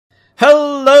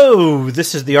Hello,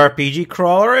 this is the RPG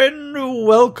Crawler, and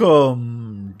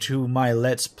welcome to my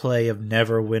Let's Play of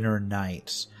Neverwinter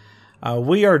Nights.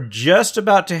 We are just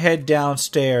about to head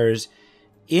downstairs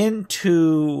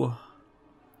into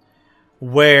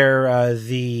where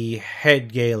the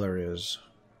head gaoler is.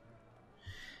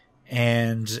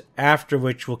 And after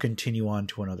which we'll continue on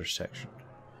to another section.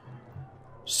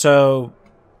 So,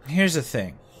 here's the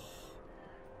thing.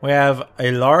 We have a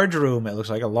large room, it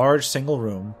looks like a large single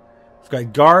room. We've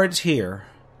got guards here.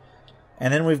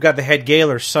 And then we've got the head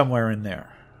gaoler somewhere in there.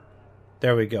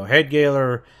 There we go. Head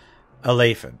gaoler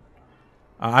Alephin.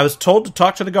 I was told to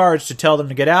talk to the guards to tell them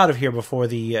to get out of here before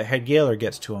the head gaoler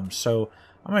gets to them. So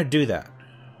I'm going to do that.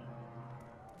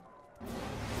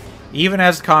 Even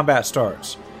as combat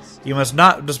starts. You must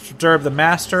not disturb the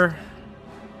master.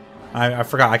 I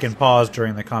forgot I can pause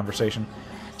during the conversation.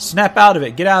 Snap out of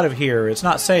it. Get out of here. It's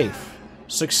not safe.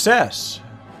 Success.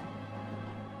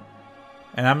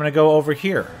 And I'm going to go over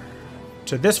here.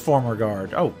 To this former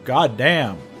guard. Oh,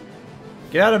 goddamn.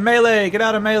 Get out of melee. Get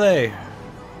out of melee.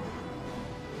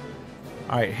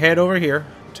 Alright, head over here.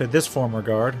 To this former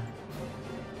guard.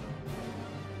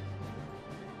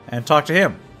 And talk to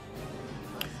him.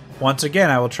 Once again,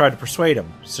 I will try to persuade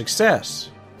him. Success.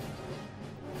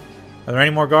 Are there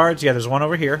any more guards? Yeah, there's one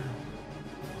over here.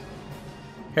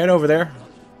 Head over there.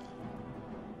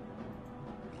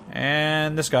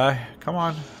 And this guy. Come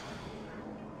on.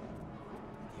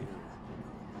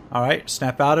 Alright,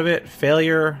 snap out of it.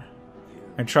 Failure.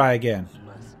 And try again.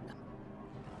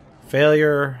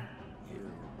 Failure.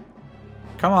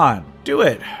 Come on. Do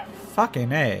it.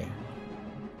 Fucking A.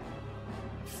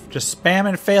 Just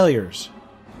spamming failures.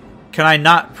 Can I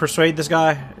not persuade this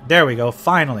guy? There we go.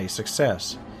 Finally,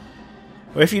 success.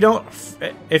 If you don't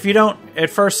at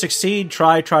first succeed,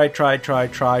 try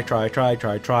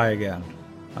again.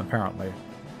 Apparently.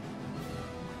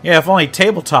 Yeah, if only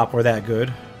tabletop were that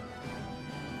good.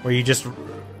 Where you just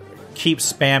keep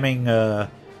spamming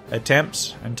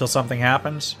attempts until something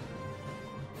happens.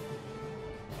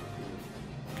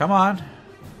 Come on.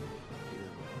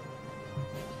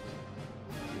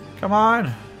 Come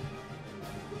on.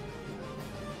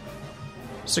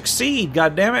 Succeed,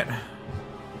 goddammit.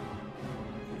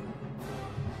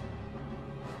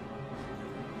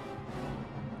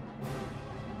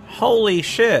 Holy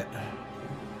shit.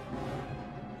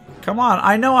 Come on,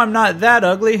 I know I'm not that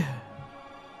ugly.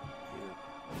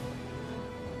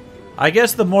 I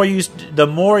guess the more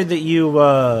that you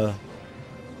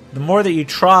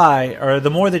try, or the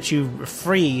more that you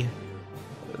free,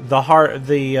 the harder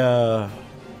the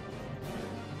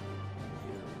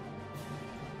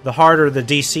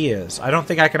DC is. I don't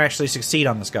think I can actually succeed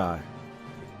on this guy.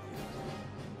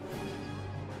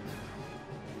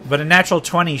 But a natural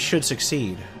 20 should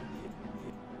succeed.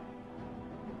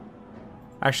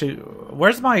 Actually,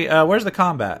 where's the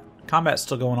combat? Combat's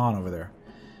still going on over there.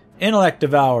 Intellect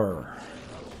Devourer.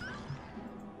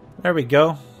 There we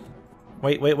go.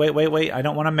 Wait. I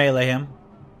don't want to melee him.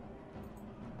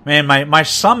 Man, my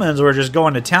summons were just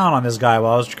going to town on this guy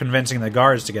while I was convincing the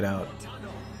guards to get out.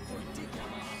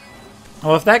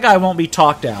 Well, if that guy won't be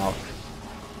talked out,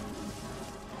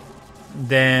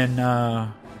 then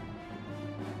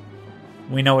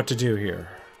we know what to do here.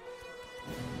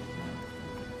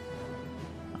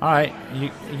 Alright,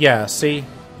 yeah, see?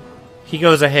 He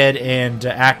goes ahead and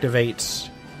activates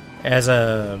as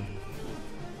a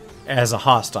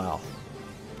hostile.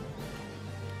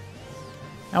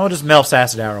 Now we'll just Melf's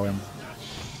Acid Arrow him.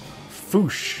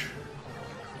 Foosh.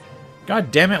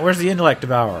 God damn it, where's the Intellect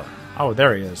Devourer? Oh,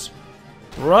 there he is.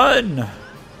 Run!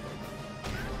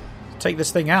 Take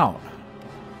this thing out.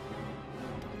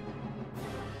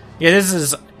 Yeah,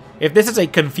 if this is a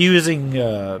confusing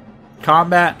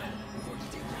combat,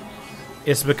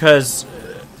 it's because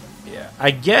I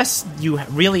guess you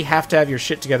really have to have your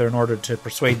shit together in order to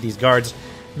persuade these guards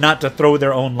not to throw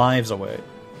their own lives away.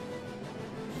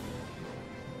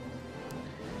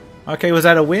 Okay, was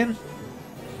that a win?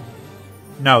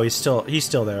 No, he's still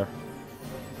there.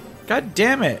 God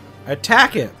damn it.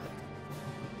 Attack it!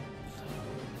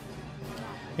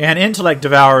 And Intellect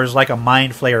Devourer is like a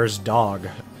Mind Flayer's dog.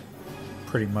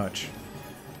 Pretty much.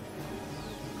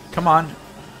 Come on.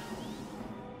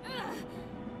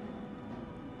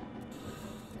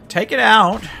 Take it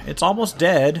out. It's almost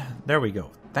dead. There we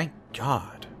go. Thank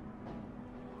God.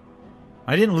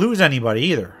 I didn't lose anybody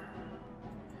either.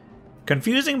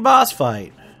 Confusing boss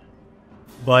fight.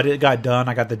 But it got done.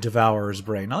 I got the Devourer's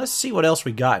Brain. Now let's see what else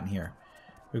we got in here.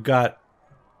 We've got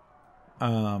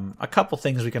a couple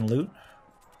things we can loot.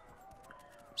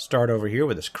 Start over here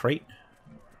with this crate.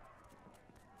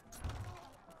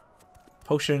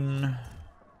 Potion.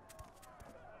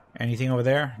 Anything over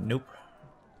there? Nope.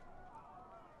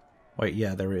 Wait,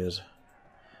 yeah, there is.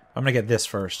 I'm gonna get this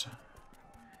first.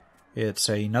 It's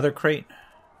another crate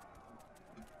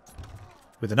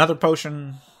with another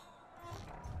potion.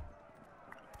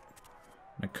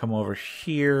 I'm gonna come over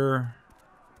here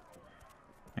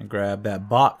and grab that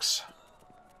box.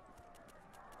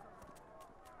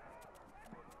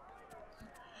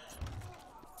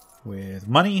 With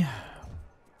money.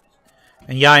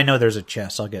 And yeah, I know there's a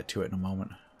chest. I'll get to it in a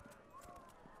moment.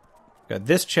 Got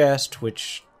this chest,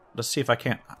 which let's see if I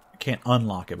can't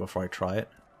unlock it before I try it.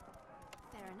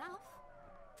 Fair enough.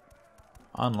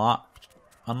 Unlock.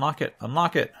 Unlock it.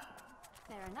 Unlock it.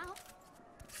 Fair enough.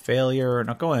 Failure.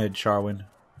 No, go ahead, Charwin.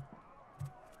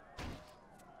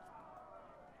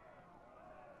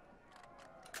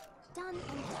 Done and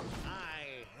done.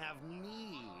 I have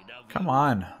need of Come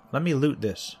on. Let me loot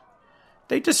this.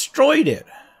 They destroyed it.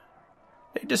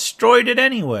 They destroyed it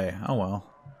anyway. Oh well.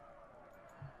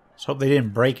 Let's hope they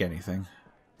didn't break anything.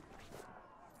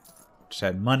 Just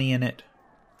had money in it.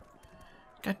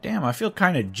 God damn, I feel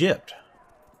kind of gypped.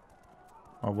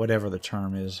 Or whatever the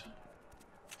term is.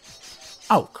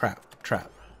 Oh, crap.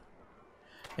 Trap.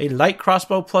 A light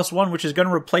crossbow +1, which is going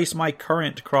to replace my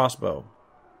current crossbow.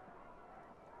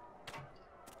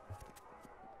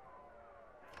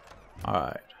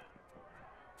 Alright.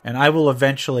 And I will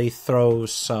eventually throw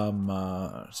some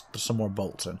more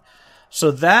bolts in. So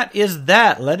that is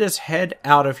that. Let us head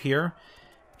out of here.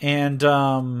 And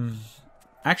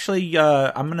actually,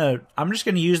 I'm just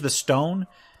gonna use the stone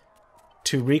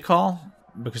to recall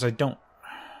because I don't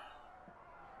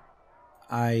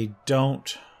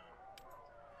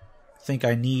think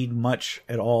I need much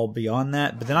at all beyond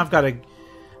that. But then I'm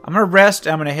gonna rest.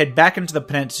 I'm gonna head back into the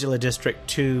Peninsula District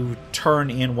to turn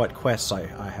in what quests I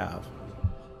have.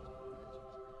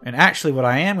 And actually, what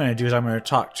I am going to do is I'm going to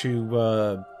talk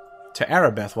to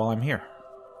Arabeth while I'm here.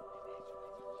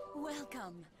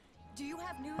 Welcome. Do you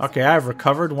have news? Okay, I've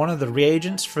recovered one of the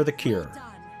reagents for the cure. Well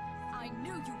done. I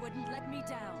knew you wouldn't let me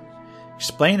down.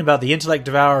 Explain about the intellect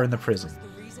devourer in the prison. Was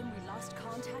the reason we lost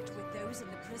contact with those in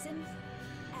the prison?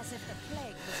 As if the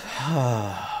plague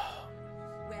was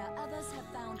where others have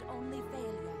found only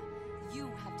failure, you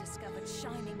have discovered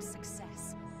shining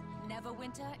success.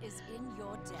 Neverwinter is in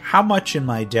your debt. How much in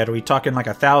my debt? Are we talking like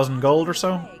 1,000 gold or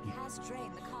so? Plague has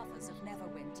drained the coffers of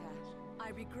Neverwinter. I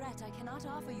regret I cannot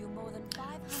offer you more than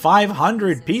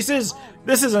 500 pieces?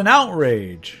 This is an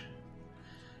outrage.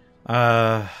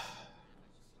 We'll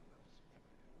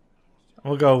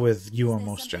go with you are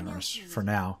most generous for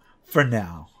now. For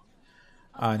now.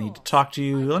 I need to talk to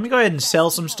you. Let me go ahead and sell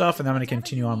some stuff, and then I'm going to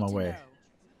continue on my way.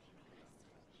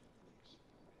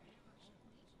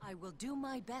 I will do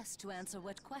my best to answer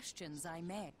what questions I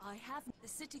may. I have the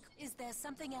city. Is there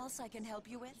something else I can help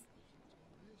you with?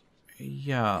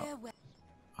 Yeah.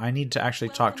 I need to actually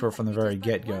talk to her from the very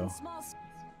get-go.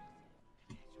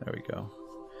 There we go.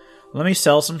 Let me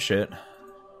sell some shit.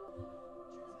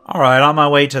 Alright, on my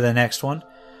way to the next one.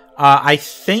 I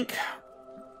think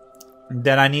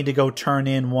that I need to go turn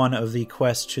in one of the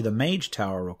quests to the Mage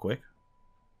Tower real quick.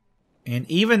 And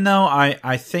even though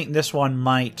I think this one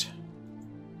might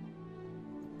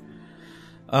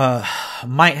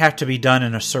have to be done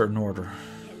in a certain order.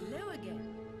 Hello again.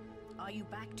 Are you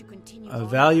back to continue?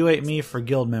 Evaluate me for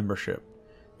guild membership.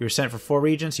 You were sent for 4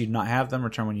 regions. You do not have them.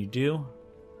 Return when you do.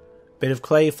 Bit of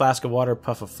clay, flask of water,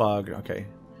 puff of fog. Okay.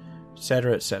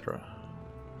 Etc., etc.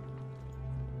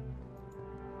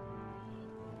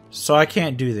 So I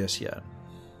can't do this yet.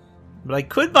 But I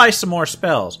could buy some more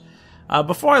spells.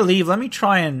 Before I leave, let me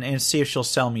try and see if she'll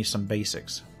sell me some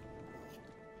basics.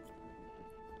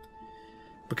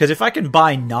 Because if I can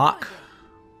buy knock...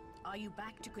 Are you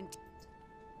back to continue?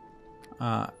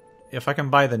 if I can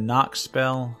buy the knock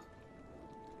spell,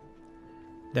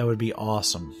 that would be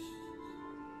awesome.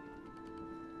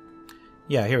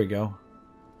 Yeah, here we go.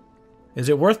 Is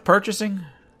it worth purchasing?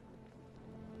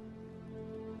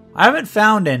 I haven't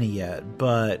found any yet,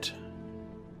 but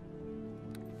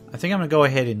I think I'm going to go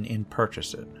ahead and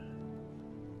purchase it.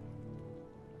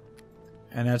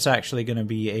 And that's actually going to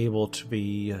be able to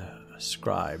be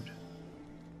scribed.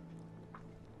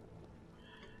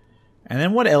 And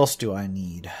then what else do I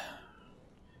need?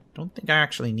 Don't think I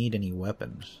actually need any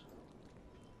weapons.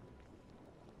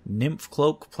 Nymph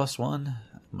Cloak +1.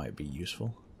 That might be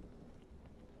useful.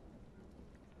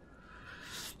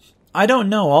 I don't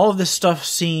know. All of this stuff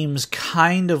seems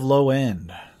kind of low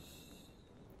end.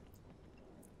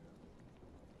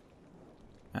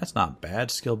 That's not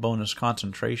bad. Skill bonus,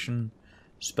 concentration,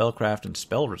 spellcraft, and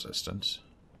spell resistance.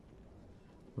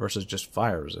 Versus just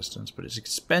fire resistance. But it's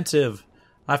expensive.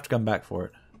 I'll have to come back for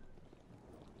it.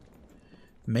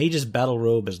 Mage's battle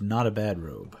robe is not a bad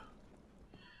robe.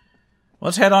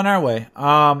 Let's head on our way.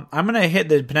 I'm going to hit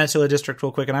the Peninsula District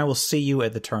real quick, and I will see you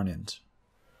at the turn-ins.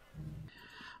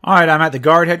 Alright, I'm at the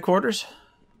guard headquarters.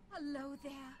 Hello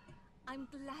there. I'm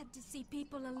glad to see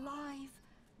people alive.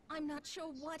 I'm not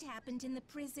sure what happened in the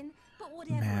prison, but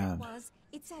whatever it was,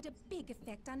 it's had a big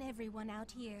effect on everyone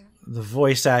out here. The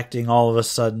voice acting all of a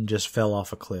sudden just fell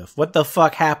off a cliff. What the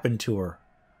fuck happened to her?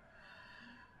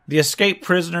 The escaped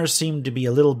prisoners seem to be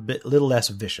a little less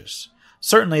vicious.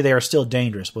 Certainly they are still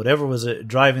dangerous, but whatever was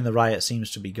driving the riot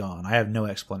seems to be gone. I have no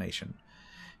explanation.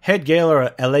 Head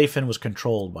Gaoler Elafin was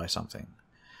controlled by something.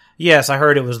 Yes, I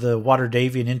heard it was the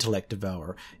Waterdavian intellect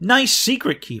devourer. Nice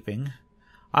secret keeping.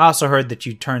 I also heard that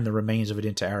you turned the remains of it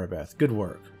into Arabeth. Good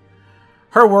work.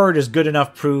 Her word is good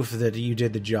enough proof that you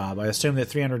did the job. I assume that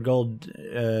 300 gold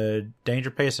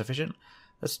danger pay is sufficient.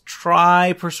 Let's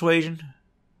try persuasion.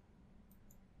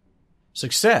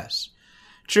 Success.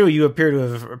 True, you appear to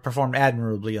have performed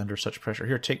admirably under such pressure.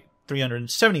 Here, take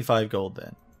 375 gold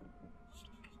then.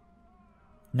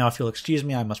 Now, if you'll excuse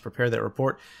me, I must prepare that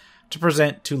report to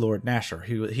present to Lord Nasher.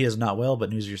 He is not well, but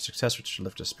news of your success which should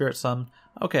lift his spirit some.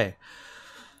 Okay.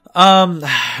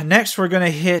 Next we're going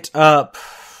to hit up,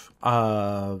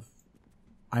 I'm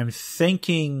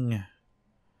thinking,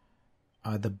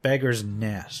 the Beggar's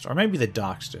Nest, or maybe the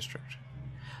Docks District.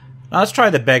 Now, let's try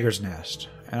the Beggar's Nest,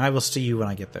 and I will see you when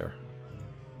I get there.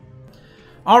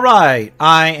 Alright,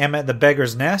 I am at the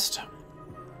Beggar's Nest.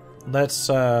 Let's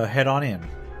head on in.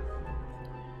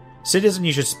 Citizen,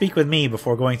 you should speak with me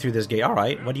before going through this gate.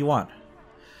 Alright, what do you want?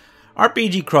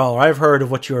 RPG Crawler, I've heard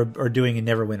of what you are doing in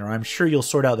Neverwinter. I'm sure you'll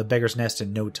sort out the Beggar's Nest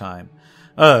in no time.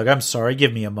 Ugh, I'm sorry,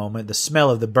 give me a moment. The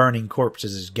smell of the burning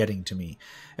corpses is getting to me.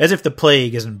 As if the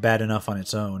plague isn't bad enough on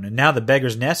its own. And now the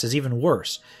Beggar's Nest is even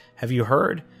worse. Have you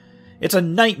heard? It's a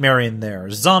nightmare in there.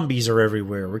 Zombies are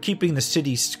everywhere. We're keeping the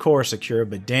city's core secure,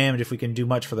 but damned if we can do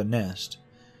much for the nest.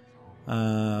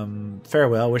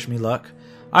 Farewell. Wish me luck.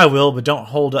 I will, but don't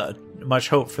hold much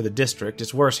hope for the district.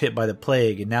 It's worse hit by the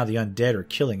plague, and now the undead are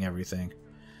killing everything.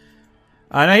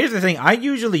 Now here's the thing. I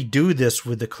usually do this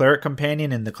with the Cleric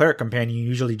Companion, and the Cleric Companion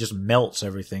usually just melts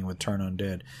everything with Turn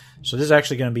Undead. So this is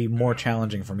actually going to be more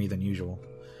challenging for me than usual.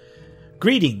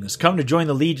 Greetings! Come to join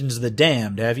the legions of the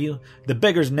damned, have you? The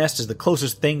Beggar's Nest is the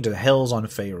closest thing to the hells on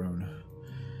Faerun.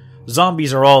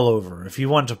 Zombies are all over. If you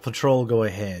want to patrol, go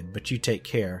ahead, but you take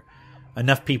care.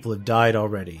 Enough people have died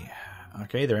already.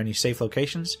 Okay, there any safe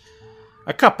locations?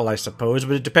 A couple, I suppose,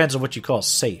 but it depends on what you call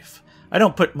safe. I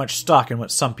don't put much stock in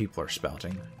what some people are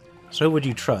spouting. So who would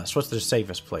you trust? What's the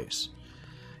safest place?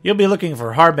 You'll be looking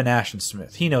for Harbin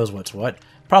Ashensmith. He knows what's what.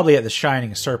 Probably at the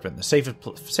Shining Serpent, the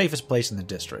safest place in the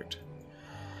district.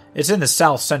 It's in the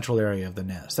south-central area of the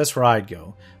nest. That's where I'd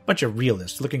go. Bunch of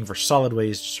realists looking for solid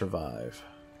ways to survive.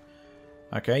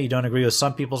 Okay, you don't agree with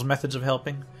some people's methods of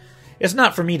helping? It's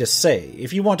not for me to say.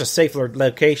 If you want a safer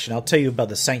location, I'll tell you about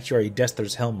the Sanctuary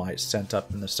Destler's Helmites sent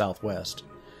up in the southwest.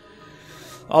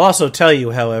 I'll also tell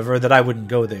you, however, that I wouldn't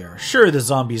go there. Sure, the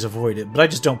zombies avoid it, but I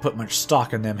just don't put much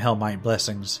stock in them Helmite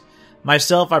blessings.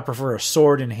 Myself, I prefer a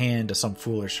sword in hand to some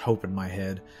foolish hope in my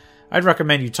head. I'd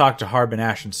recommend you talk to Harbin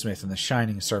Ashensmith and the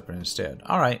Shining Serpent instead.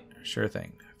 Alright, sure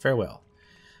thing. Farewell.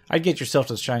 I'd get yourself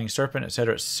to the Shining Serpent,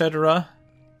 etc., etc.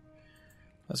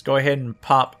 Let's go ahead and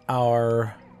pop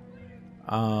our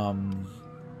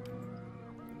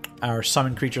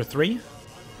Summon Creature 3.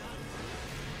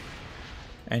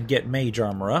 And get Mage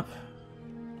Armor up.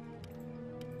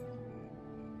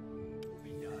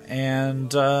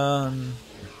 And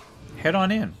head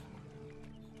on in.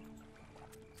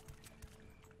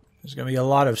 There's going to be a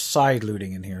lot of side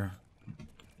looting in here.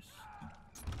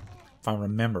 If I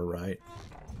remember right.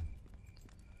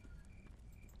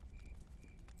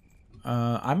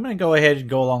 I'm going to go ahead and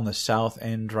go along the south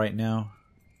end right now.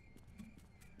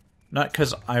 Not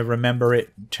because I remember it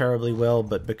terribly well,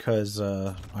 but because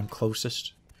I'm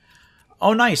closest.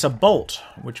 Oh, nice! A bolt!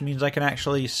 Which means I can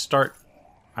actually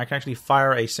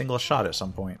fire a single shot at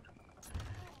some point.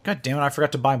 God damn it, I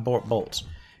forgot to buy bolts.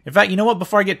 In fact, you know what?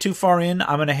 Before I get too far in,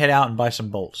 I'm going to head out and buy some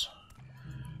bolts.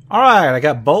 Alright, I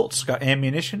got bolts, got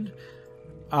ammunition.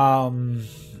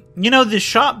 You know, the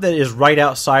shop that is right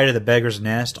outside of the Beggar's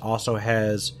Nest also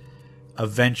has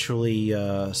eventually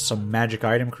some magic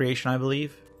item creation, I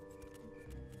believe.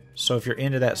 So if you're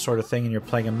into that sort of thing and you're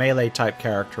playing a melee type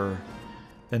character,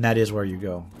 then that is where you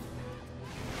go.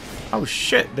 Oh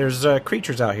shit, there's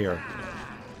creatures out here.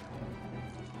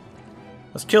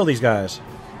 Let's kill these guys.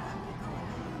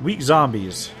 Weak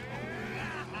zombies.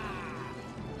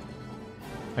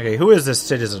 Okay, who is this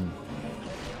citizen?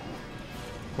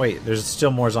 Wait, there's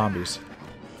still more zombies.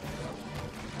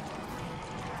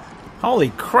 Holy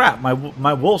crap,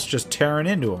 my wolf's just tearing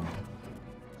into him.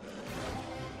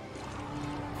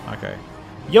 Okay.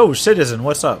 Yo, citizen,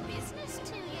 what's up?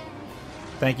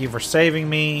 Thank you for saving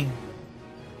me.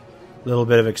 A little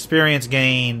bit of experience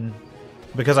gain.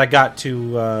 Because I got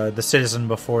to the citizen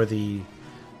before the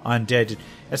undead.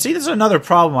 And see, this is another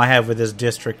problem I have with this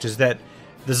district, is that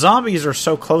the zombies are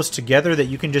so close together that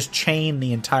you can just chain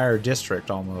the entire district,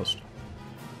 almost.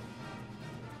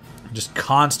 Just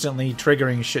constantly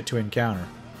triggering shit to encounter.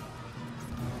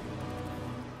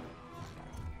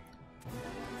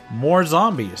 More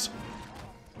zombies.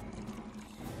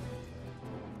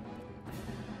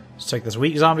 Let's take this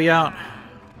weak zombie out.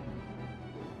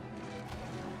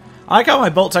 I like how my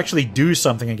bolts actually do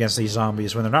something against these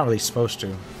zombies when they're not really supposed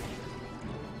to.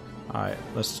 Alright,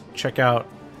 let's check out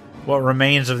what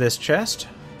remains of this chest.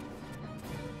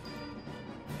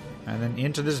 And then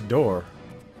into this door.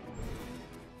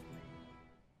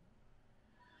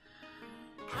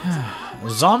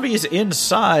 Zombies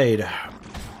inside.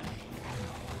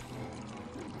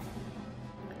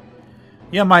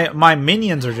 Yeah, my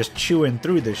minions are just chewing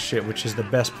through this shit, which is the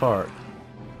best part.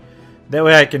 That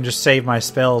way I can just save my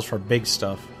spells for big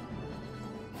stuff.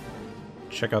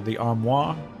 Check out the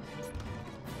armoire.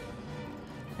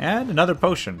 And another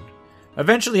potion.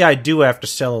 Eventually I do have to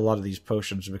sell a lot of these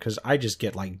potions because I just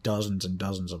get like dozens and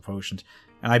dozens of potions.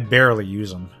 And I barely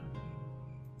use them.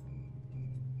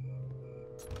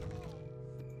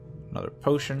 Another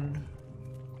potion.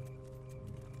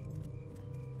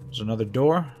 There's another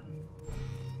door.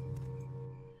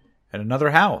 And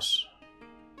another house.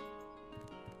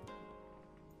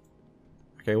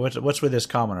 Okay, what's with this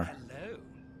commoner?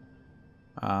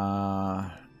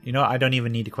 You know, I don't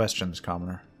even need to question this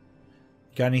commoner.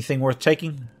 Got anything worth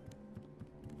taking?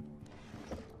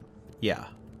 Yeah.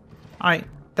 Alright,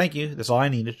 thank you. That's all I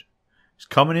needed. Just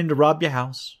coming in to rob your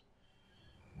house.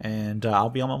 And I'll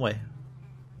be on my way.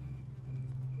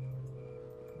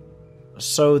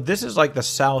 So this is like the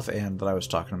south end that I was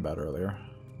talking about earlier.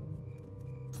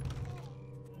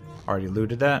 Already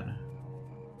looted that.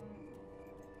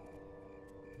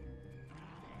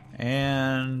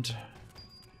 And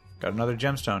got another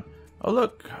gemstone. Oh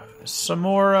look, some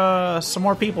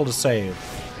more people to save.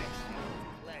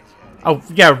 Oh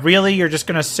yeah, really? You're just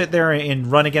gonna sit there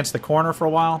and run against the corner for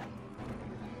a while?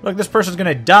 Look, this person's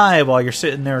gonna die while you're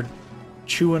sitting there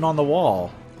chewing on the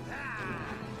wall.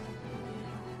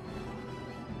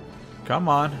 Come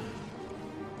on.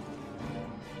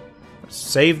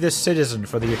 Save this citizen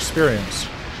for the experience.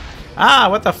 Ah,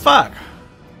 what the fuck?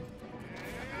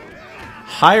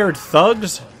 Hired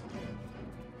thugs?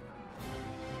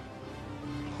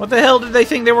 What the hell did they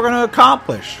think they were going to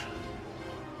accomplish?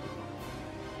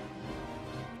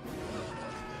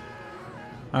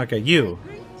 Okay, you.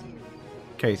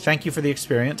 Okay, thank you for the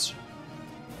experience.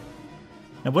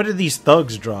 Now, what did these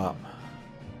thugs drop?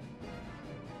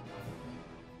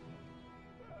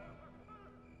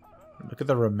 Look at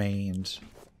the remains.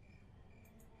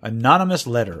 Anonymous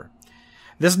letter.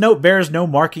 This note bears no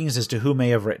markings as to who may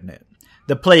have written it.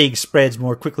 The plague spreads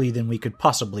more quickly than we could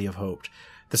possibly have hoped.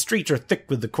 The streets are thick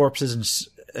with the corpses,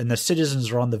 and the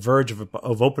citizens are on the verge of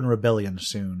open rebellion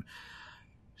soon.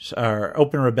 Soon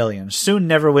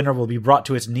Neverwinter will be brought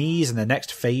to its knees, and the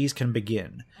next phase can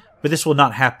begin. But this will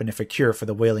not happen if a cure for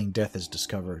the Wailing Death is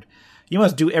discovered. You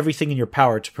must do everything in your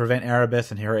power to prevent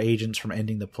Arabeth and her agents from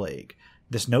ending the plague.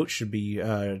 This note should be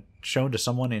shown to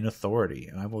someone in authority,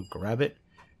 and I will grab it,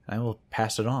 and I will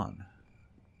pass it on.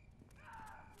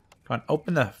 Come on,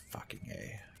 open the fucking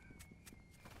A.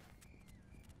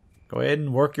 Go ahead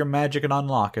and work your magic and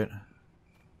unlock it.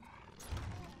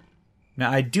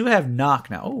 Now, I do have knock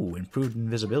now. Oh, improved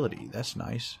invisibility. That's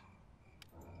nice.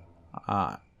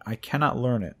 I cannot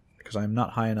learn it, because I'm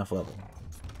not high enough level.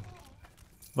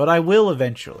 But I will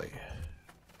eventually.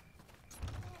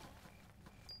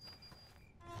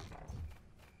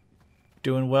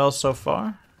 Doing well so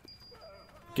far.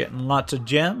 Getting lots of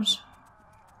gems.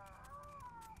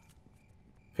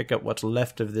 Pick up what's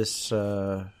left of this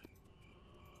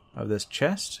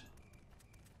chest.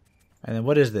 And then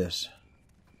what is this?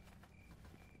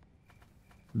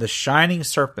 The shining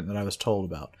serpent that I was told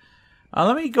about.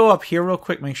 Let me go up here real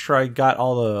quick, make sure I got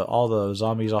all the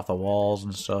zombies off the walls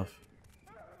and stuff.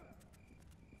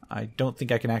 I don't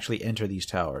think I can actually enter these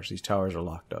towers. These towers are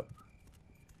locked up.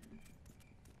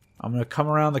 I'm going to come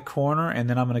around the corner, and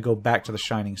then I'm going to go back to the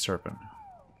shining serpent.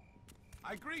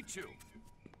 I greet you.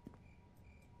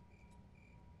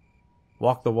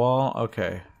 Walk the wall?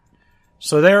 Okay.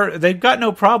 So they've got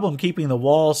no problem keeping the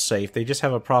walls safe. They just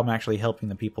have a problem actually helping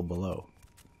the people below.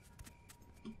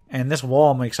 And this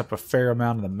wall makes up a fair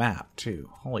amount of the map,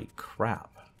 too. Holy crap.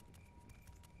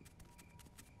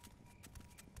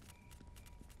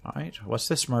 Alright, what's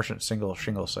this merchant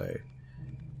shingle say?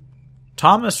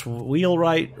 Thomas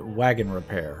Wheelwright Wagon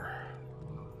Repair.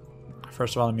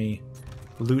 First of all, let me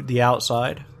loot the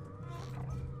outside.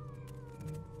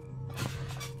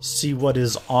 See what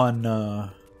is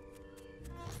on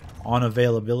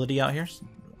availability out here.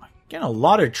 Getting a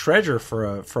lot of treasure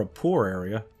for a poor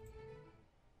area.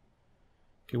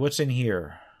 Okay, what's in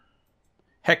here?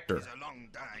 Hector. It's a long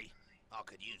day. I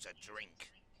could use a drink.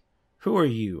 Who are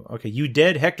you? Okay, you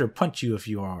dead? Hector, punch you if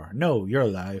you are. No, you're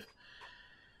alive.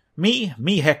 Me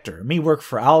Hector. Me work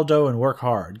for Aldo and work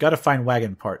hard. Gotta find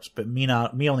wagon parts, but me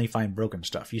only find broken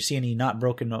stuff. You see any not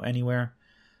broken anywhere?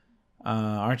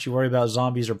 Aren't you worried about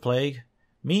zombies or plague?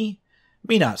 Me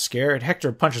not scared.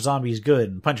 Hector punch zombies good,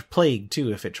 and punch plague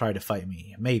too if it tried to fight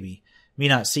me. Maybe. Me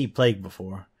not see plague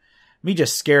before. Me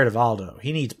just scared of Aldo.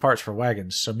 He needs parts for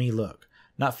wagons, so me look.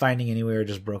 Not finding anywhere,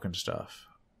 just broken stuff.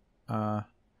 Can't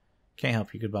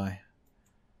help you. Goodbye.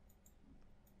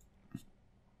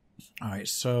 Alright,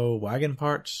 so wagon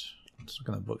parts. Let's look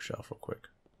on the bookshelf real quick.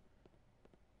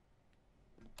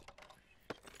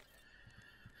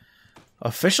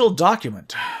 Official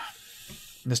document.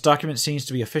 This document seems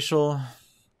to be official.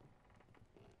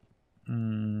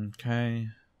 Okay.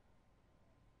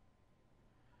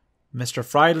 Mr.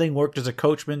 Friedling worked as a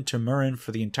coachman to Murrin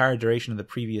for the entire duration of the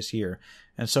previous year,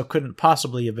 and so couldn't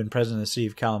possibly have been present in the city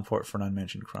of Calimport for an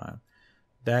unmentioned crime.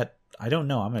 That, I don't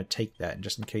know. I'm going to take that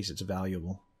just in case it's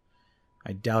valuable.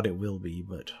 I doubt it will be,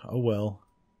 but oh well.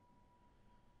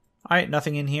 Alright,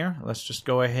 nothing in here. Let's just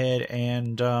go ahead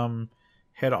and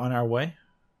head on our way.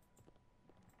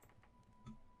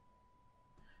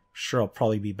 Sure, I'll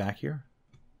probably be back here.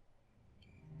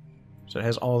 So it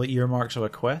has all the earmarks of a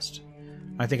quest.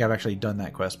 I think I've actually done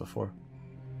that quest before.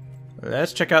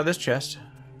 Let's check out this chest.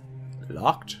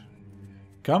 Locked.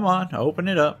 Come on, open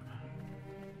it up.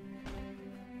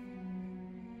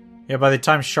 Yeah, by the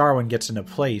time Sharwin gets into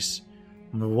place,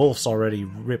 the wolf's already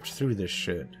ripped through this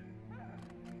shit.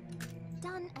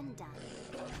 Done and done.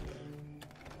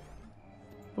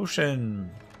 Potion.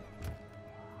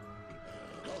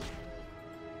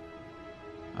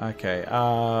 Okay,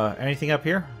 anything up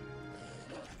here?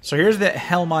 So here's the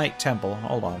Helmite Temple.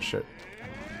 Hold on, shit.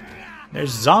 There's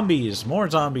zombies. More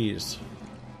zombies.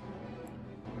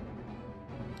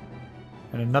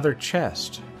 And another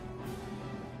chest.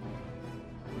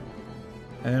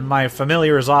 And then my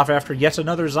familiar is off after yet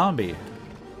another zombie.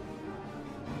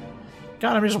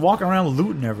 God, I'm just walking around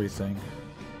looting everything.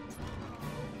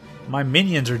 My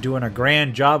minions are doing a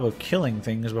grand job of killing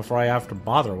things before I have to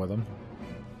bother with them.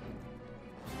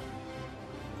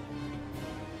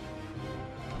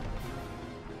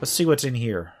 Let's see what's in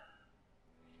here.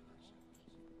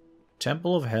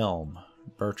 Temple of Helm.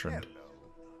 Bertrand.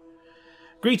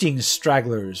 Greetings,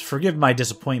 stragglers. Forgive my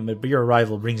disappointment, but your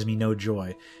arrival brings me no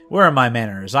joy. Where are my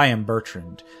manners? I am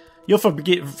Bertrand. You'll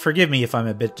forgive me if I'm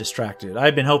a bit distracted.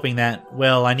 I've been hoping that,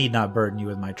 well, I need not burden you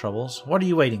with my troubles. What are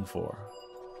you waiting for?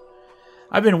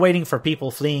 I've been waiting for people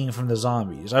fleeing from the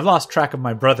zombies. I've lost track of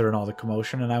my brother in all the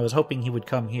commotion, and I was hoping he would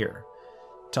come here.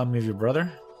 Tell me of your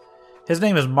brother? His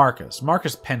name is Marcus.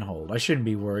 Marcus Penhold. I shouldn't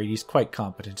be worried. He's quite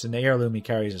competent, and the heirloom he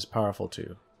carries is powerful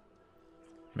too.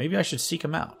 Maybe I should seek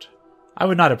him out. I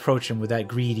would not approach him with that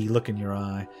greedy look in your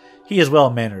eye. He is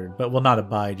well-mannered, but will not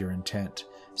abide your intent.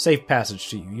 Safe passage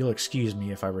to you. You'll excuse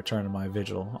me if I return to my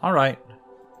vigil. All right.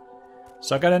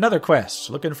 So I got another quest,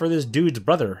 looking for this dude's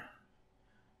brother,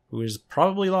 who is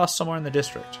probably lost somewhere in the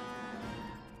district.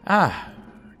 Ah,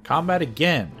 combat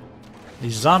again.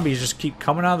 These zombies just keep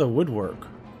coming out of the woodwork.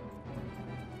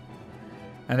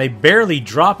 And they barely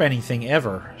drop anything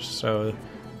ever, so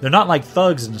they're not like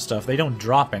thugs and stuff. They don't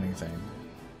drop anything.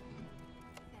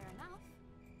 Fair enough.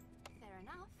 Fair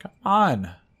enough. Come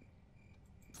on.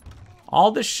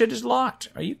 All this shit is locked.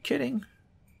 Are you kidding?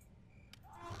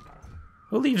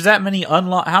 Who leaves that many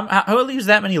who leaves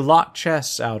that many locked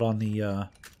chests out on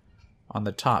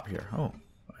the top here? Oh,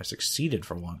 I succeeded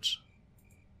for once.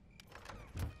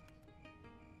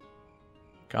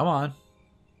 Come on.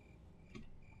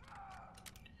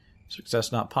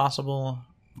 Success not possible.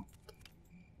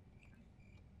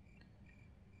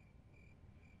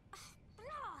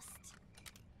 Blast!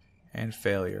 And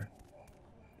failure.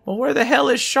 Well, where the hell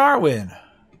is Sharwin?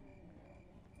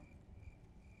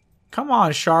 Come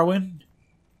on, Sharwin.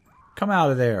 Come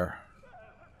out of there.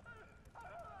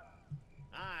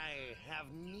 I have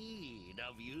need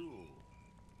of you.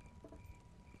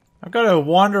 I've got to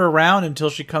wander around until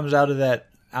she comes out of that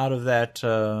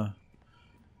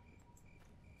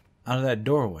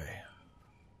doorway.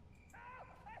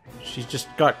 She's just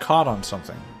got caught on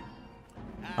something.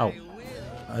 Oh,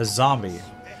 a zombie.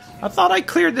 I thought I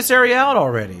cleared this area out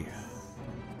already.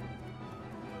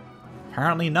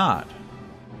 Apparently not.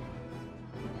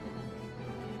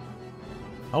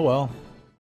 Oh well.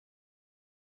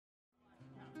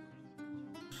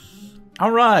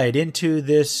 Alright, into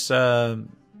this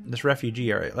this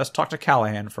refugee area. Let's talk to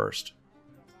Callahan first.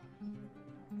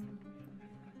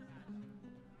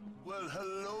 Well,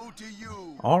 hello to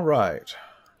you. Alright.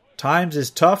 Times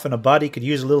is tough and a body could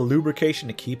use a little lubrication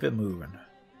to keep it moving.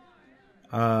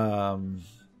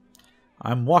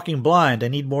 I'm walking blind. I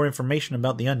need more information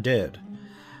about the undead.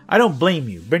 I don't blame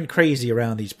you. Been crazy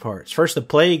around these parts. First the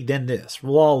plague, then this.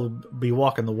 We'll all be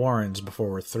walking the Warrens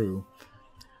before we're through.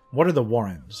 What are the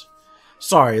Warrens?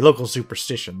 Sorry, local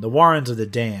superstition. The Warrens of the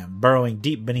Damned, burrowing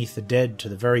deep beneath the dead to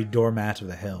the very doormat of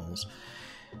the hells.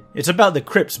 It's about the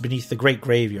crypts beneath the great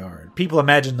graveyard. People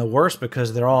imagine the worst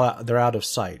because they're out of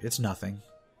sight. It's nothing.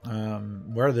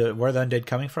 Where are the undead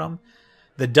coming from?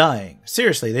 The dying.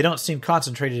 Seriously, they don't seem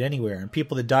concentrated anywhere, and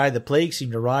people that die of the plague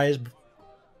seem to rise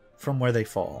from where they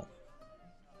fall.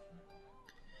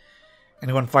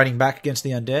 Anyone fighting back against the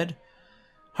undead?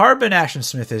 Harbin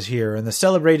Ashensmith is here, and the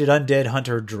celebrated undead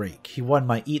hunter Drake. He won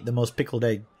my Eat the Most Pickled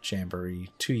Egg jamboree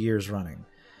 2 years running.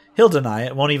 He'll deny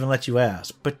it, won't even let you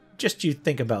ask, but just you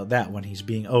think about that when he's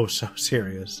being oh so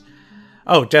serious.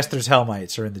 Oh, Jester's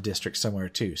Hellmites are in the district somewhere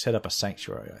too. Set up a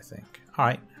sanctuary, I think.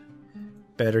 Alright.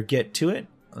 Better get to it.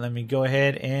 Let me go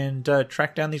ahead and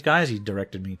track down these guys he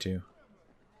directed me to.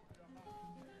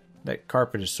 That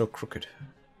carpet is so crooked.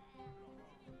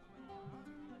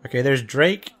 Okay, there's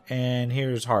Drake, and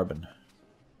here's Harbin.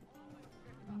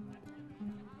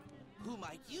 Who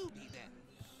might you be then?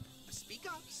 Speak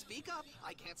up, speak up.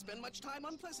 I can't spend much time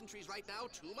on pleasantries right now.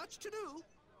 Too much to do.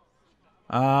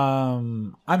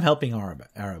 I'm helping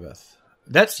Arabeth.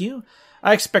 That's you?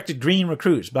 I expected green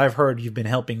recruits, but I've heard you've been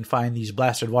helping find these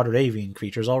blasted watered avian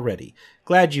creatures already.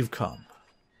 Glad you've come.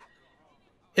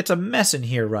 It's a mess in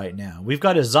here right now. We've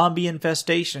got a zombie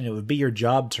infestation, and it would be your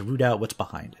job to root out what's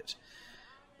behind it.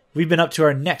 We've been up to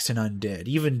our necks in undead,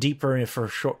 even deeper for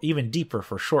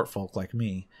short folk like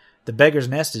me. The Beggar's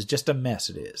Nest is just a mess,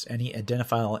 it is. Any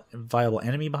identifiable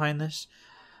enemy behind this?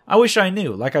 I wish I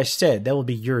knew. Like I said, that will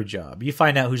be your job. You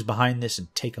find out who's behind this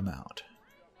and take them out.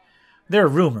 There are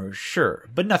rumors, sure,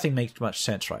 but nothing makes much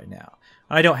sense right now.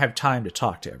 I don't have time to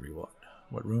talk to everyone.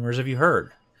 What rumors have you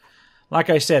heard? Like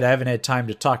I said, I haven't had time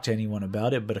to talk to anyone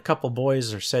about it, but a couple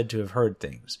boys are said to have heard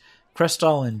things.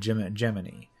 Crestall and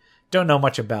Gemini. Don't know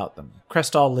much about them.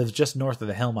 Crestall lives just north of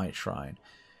the Hellmite Shrine.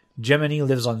 Gemini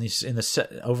lives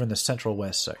over in the central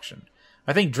west section.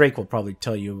 I think Drake will probably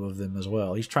tell you of them as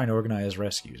well. He's trying to organize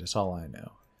rescues, that's all I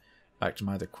know. Back to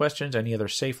my other questions. Any other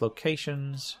safe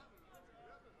locations?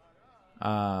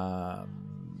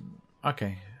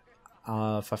 Okay.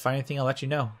 If I find anything, I'll let you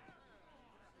know.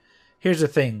 Here's the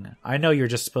thing. I know you're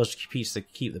just supposed to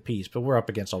keep the peace, but we're up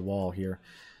against a wall here.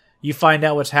 You find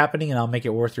out what's happening, and I'll make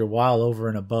it worth your while over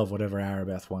and above whatever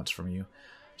Arabeth wants from you.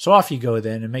 So off you go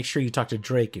then, and make sure you talk to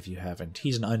Drake if you haven't.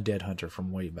 He's an undead hunter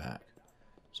from way back.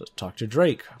 So let's talk to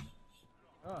Drake.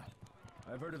 Ah,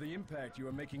 I've heard of the impact you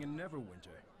are making in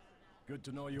Neverwinter. Good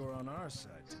to know you're on our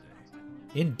side today.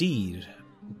 Indeed.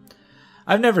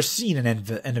 I've never seen an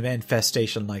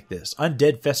infestation like this.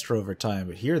 Undead fester over time,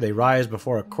 but here they rise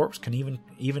before a corpse can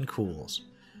even cools.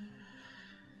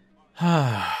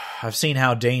 I've seen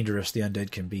how dangerous the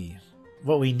undead can be.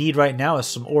 What we need right now is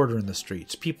some order in the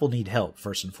streets. People need help,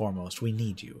 first and foremost. We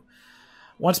need you.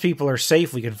 Once people are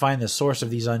safe, we can find the source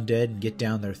of these undead and get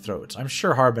down their throats. I'm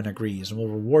sure Harbin agrees, and will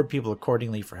reward people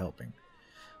accordingly for helping.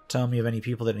 Tell me of any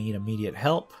people that need immediate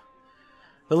help.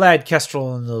 The lad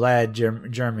Kestrel and the lad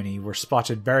Germany were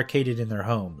spotted barricaded in their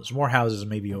homes. More houses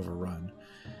may be overrun.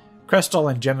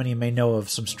 Crestall and Gemini may know of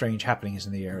some strange happenings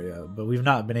in the area, but we've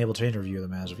not been able to interview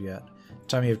them as of yet.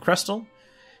 Tell me of Crestall.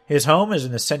 His home is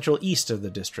in the central east of the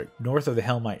district, north of the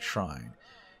Hellmite Shrine.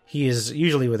 He is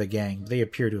usually with a gang, but they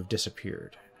appear to have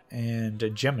disappeared.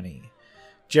 And Gemini.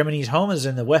 Gemini's home is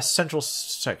in the west central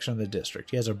section of the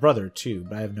district. He has a brother, too,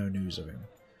 but I have no news of him.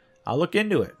 I'll look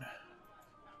into it.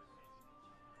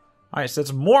 Alright, so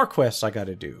that's more quests I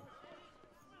gotta do.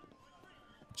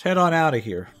 Let's head on out of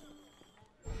here.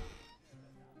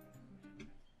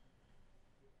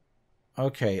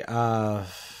 Okay, I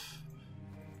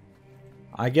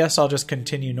guess I'll just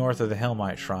continue north of the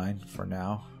Hellmite Shrine for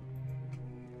now.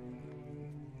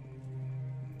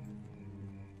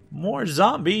 More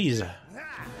zombies!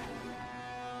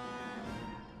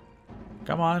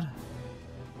 Come on.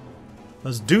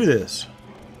 Let's do this.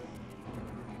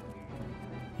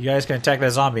 You guys can attack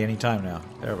that zombie anytime now.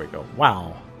 There we go.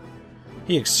 Wow.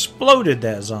 He exploded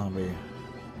that zombie.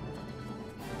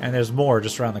 And there's more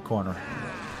just around the corner.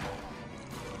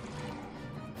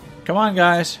 Come on,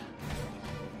 guys.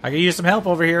 I could use some help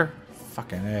over here.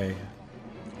 Fucking A.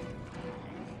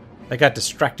 They got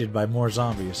distracted by more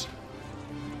zombies.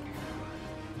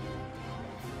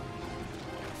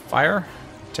 Fire.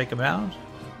 Take them out.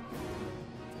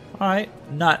 Alright.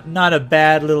 Not a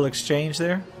bad little exchange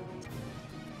there.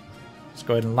 Let's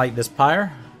go ahead and light this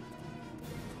pyre.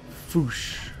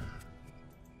 Foosh.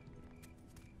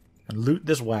 And loot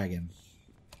this wagon.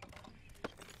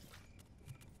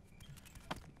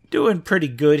 Doing pretty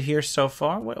good here so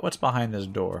far. What's behind this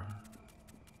door?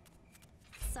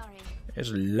 Sorry.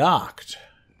 It's locked.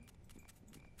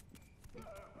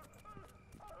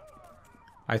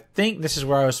 I think this is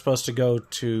where I was supposed to go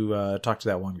to talk to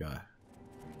that one guy.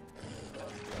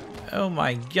 Oh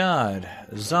my god.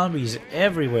 Zombies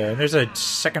everywhere. And there's a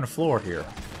second floor here.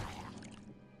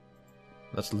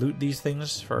 Let's loot these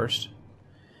things first.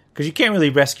 Because you can't really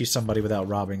rescue somebody without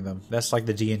robbing them. That's like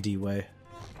the D&D way.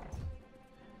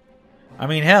 I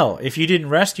mean, hell, if you didn't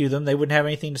rescue them, they wouldn't have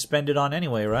anything to spend it on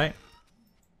anyway, right?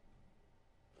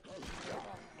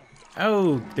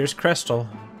 Oh, there's Crestal.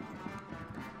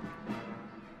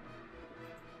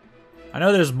 I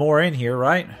know there's more in here,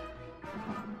 right?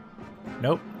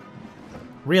 Nope.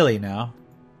 Really now?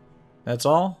 That's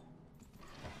all?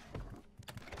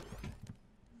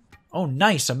 Oh,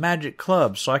 nice! A magic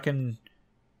club, so I can...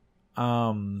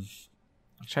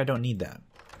 Actually, I don't need that.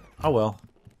 Oh well.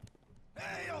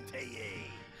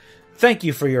 Thank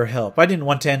you for your help. I didn't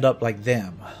want to end up like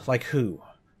them. Like who?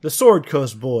 The Sword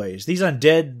Coast boys. These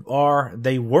undead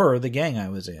were the gang I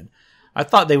was in. I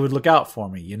thought they would look out for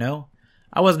me, you know?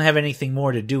 I wasn't having anything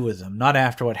more to do with them, not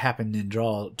after what happened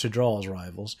to Drawl's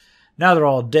rivals. Now they're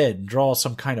all dead, and Drawl's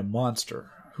some kind of monster.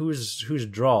 Who's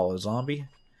Drawl, a zombie?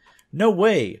 No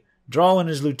way! Drawl and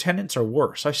his lieutenants are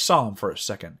worse. I saw them for a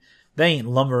second. They ain't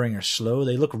lumbering or slow,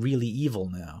 they look really evil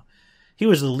now. He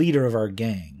was the leader of our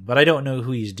gang, but I don't know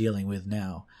who he's dealing with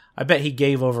now. I bet he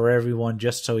gave over everyone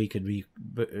just so he could be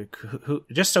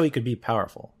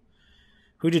powerful.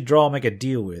 Who did Drawl make a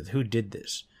deal with? Who did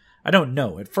this? I don't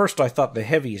know. At first I thought the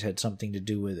heavies had something to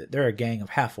do with it. They're a gang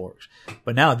of half-orcs,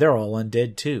 but now they're all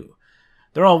undead too.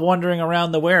 They're all wandering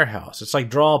around the warehouse. It's like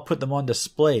Drawl put them on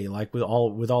display, like with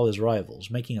all his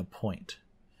rivals, making a point.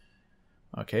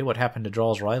 Okay, what happened to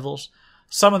Drawl's rivals?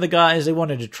 Some of the guys, they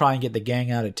wanted to try and get the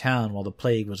gang out of town while the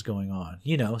plague was going on.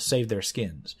 You know, save their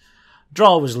skins.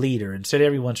 Drawl was leader and said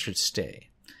everyone should stay.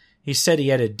 He said he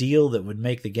had a deal that would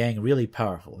make the gang really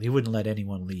powerful. He wouldn't let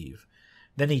anyone leave.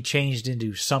 Then he changed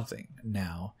into something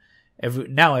now.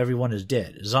 Now everyone is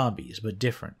dead. Zombies, but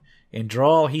different. In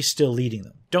Drawl, he's still leading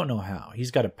them. Don't know how.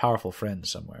 He's got a powerful friend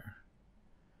somewhere.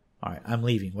 Alright, I'm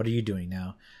leaving. What are you doing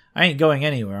now? I ain't going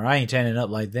anywhere. I ain't ending up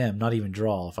like them. Not even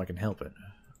Drawl, if I can help it.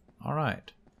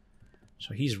 Alright.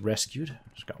 So he's rescued.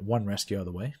 Just got one rescue out of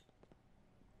the way.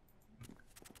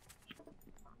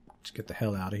 Let's get the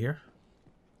hell out of here.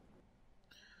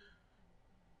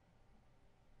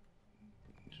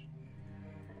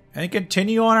 And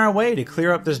continue on our way to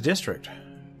clear up this district.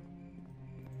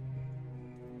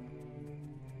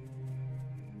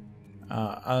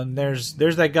 And there's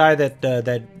that guy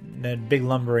that big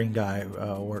lumbering guy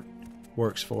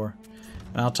works for.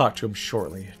 And I'll talk to him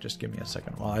shortly. Just give me a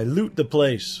second while I loot the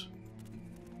place.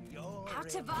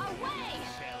 Out of our way!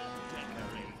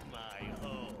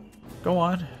 Go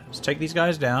on. Let's take these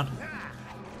guys down.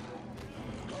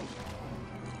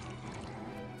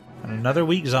 And another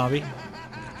weak zombie.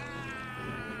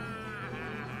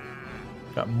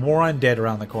 Got more undead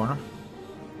around the corner.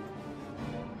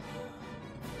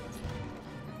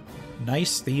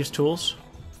 Nice thieves' tools.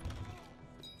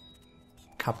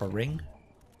 Copper ring.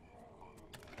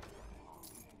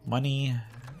 Money.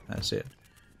 That's it.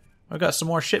 I've got some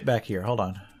more shit back here. Hold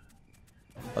on.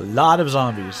 A lot of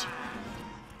zombies.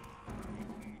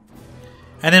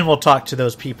 And then we'll talk to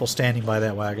those people standing by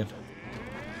that wagon.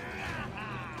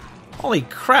 Holy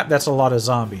crap, that's a lot of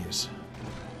zombies.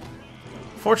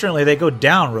 Fortunately, they go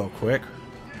down real quick.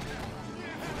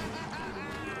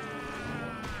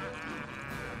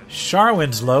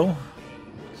 Sharwin's low.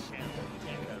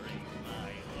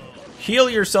 Heal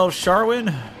yourself,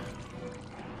 Sharwin.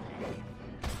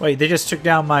 Wait, they just took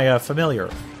down my familiar.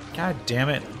 God damn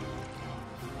it.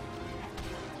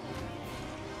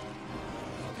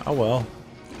 Oh well.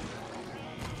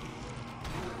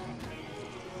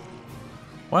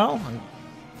 Well,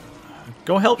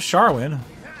 go help Sharwin.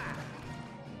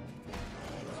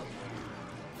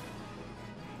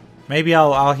 Maybe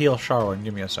I'll heal Sharwin.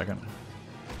 Give me a second.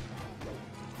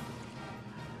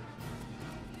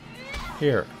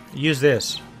 Here, use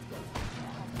this.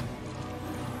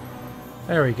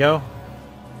 There we go.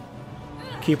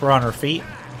 Keep her on her feet.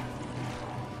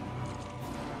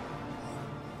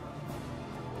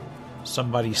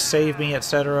 Somebody save me,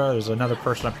 etc. There's another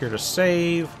person up here to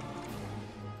save.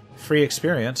 Free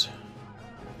experience.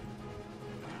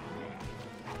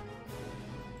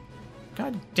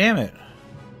 God damn it.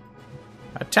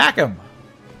 Attack him!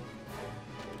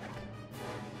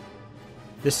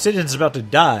 This citizen's about to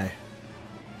die.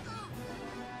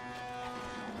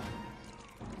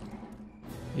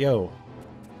 Yo.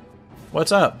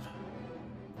 What's up?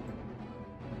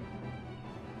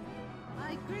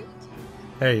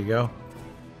 There you go.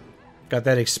 Got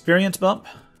that experience bump.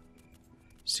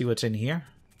 See what's in here.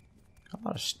 Got a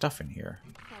lot of stuff in here.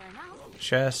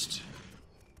 Chest.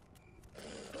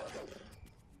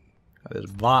 Got this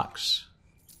box.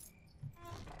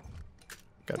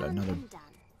 Got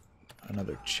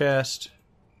another chest.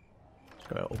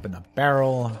 Gotta open the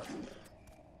barrel.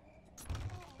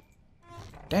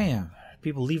 Damn,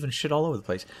 people leaving shit all over the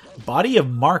place. Body of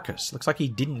Marcus. Looks like he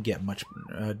didn't get much.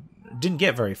 Didn't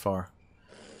get very far.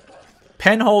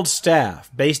 Penhold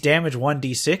staff. Base damage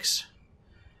 1d6.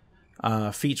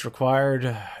 Feats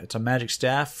required. It's a magic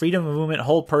staff. Freedom of movement.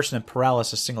 Hold person and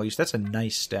paralysis single use. That's a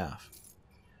nice staff.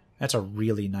 That's a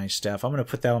really nice staff. I'm going to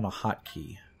put that on a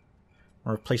hotkey. I'm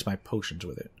going to replace my potions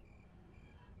with it.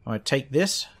 I'm going to take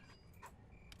this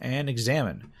and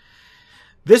examine.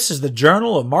 This is the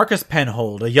journal of Marcus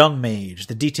Penhold, a young mage.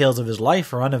 The details of his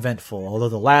life are uneventful, although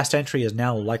the last entry is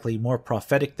now likely more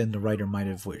prophetic than the writer might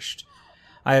have wished.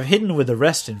 I have hidden with the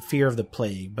rest in fear of the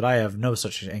plague, but I have no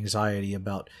such anxiety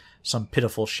about some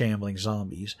pitiful shambling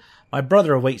zombies. My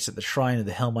brother awaits at the shrine of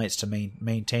the Helmites to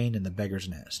maintain in the Beggar's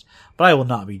Nest, but I will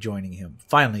not be joining him.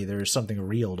 Finally, there is something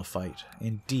real to fight.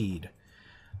 Indeed.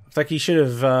 Looks like he should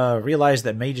have realized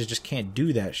that mages just can't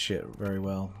do that shit very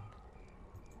well.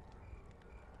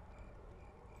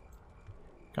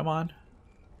 Come on.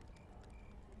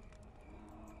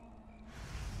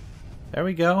 There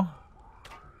we go.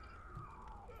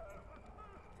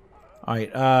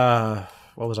 Alright,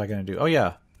 what was I going to do? Oh,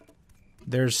 yeah.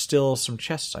 There's still some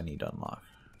chests I need to unlock.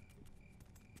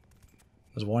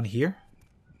 There's one here.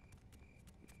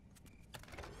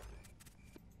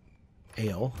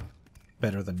 Ale.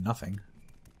 Better than nothing.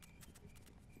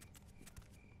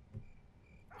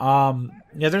 Yeah,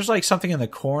 there's like something in the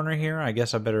corner here. I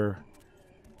guess I better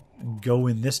go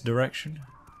in this direction.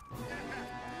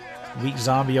 Weak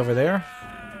zombie over there.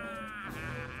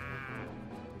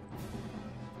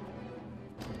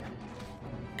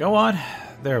 Go on.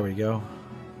 There we go.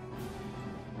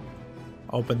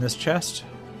 Open this chest.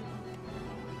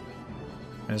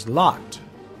 And it's locked.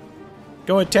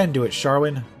 Go attend to it,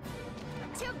 Sharwin.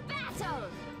 To battle.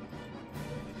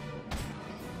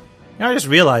 Now I just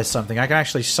realized something. I can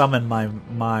actually summon my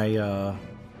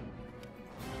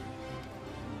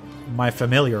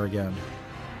familiar again.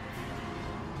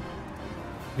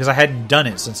 Because I hadn't done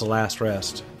it since the last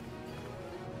rest.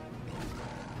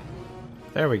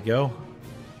 There we go.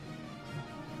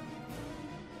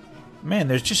 Man,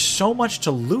 there's just so much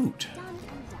to loot.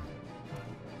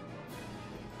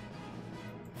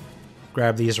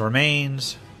 Grab these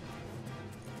remains.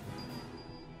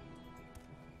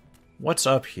 What's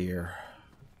up here?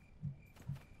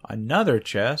 Another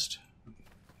chest.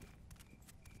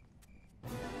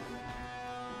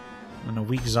 And a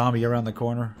weak zombie around the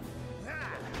corner.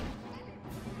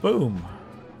 Boom.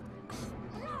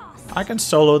 I can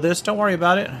solo this, don't worry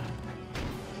about it.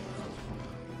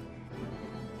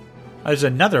 There's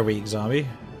another weak zombie.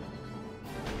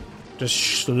 Just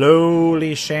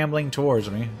slowly shambling towards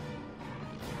me.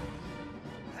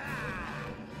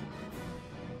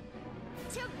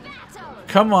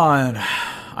 Come on.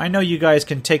 I know you guys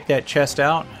can take that chest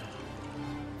out.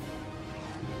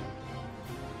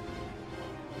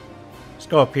 Let's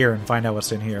go up here and find out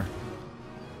what's in here.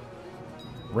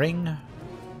 Ring.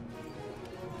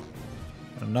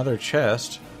 Another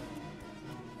chest.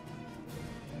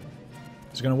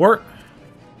 Is it gonna work?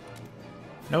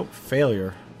 Nope,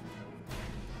 failure.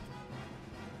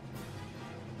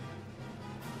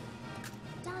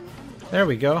 There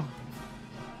we go.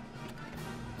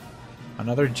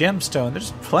 Another gemstone.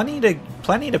 There's plenty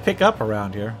to pick up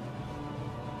around here.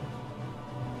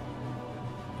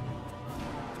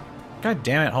 God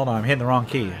damn it! Hold on, I'm hitting the wrong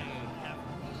key.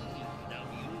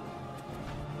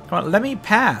 Come on, let me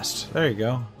pass. There you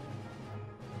go.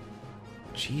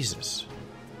 Jesus.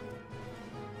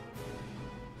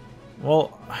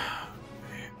 Well,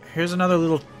 here's another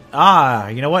little... Ah,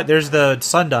 you know what? There's the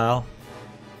sundial.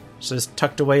 So this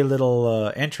tucked away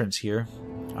little entrance here.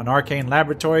 An arcane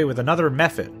laboratory with another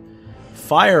method.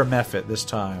 Fire method this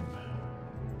time.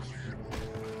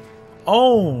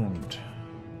 Owned.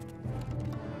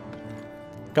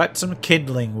 Got some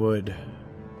kindling wood.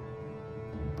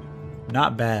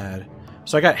 Not bad.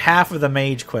 So I got half of the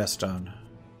mage quest done.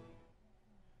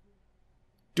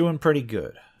 Doing pretty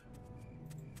good.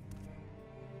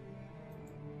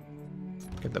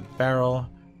 Get the barrel.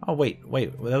 Oh, wait.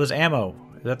 That was ammo.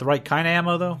 Is that the right kind of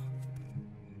ammo, though?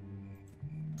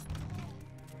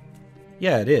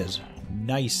 Yeah, it is.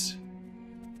 Nice.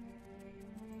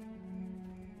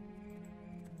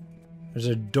 There's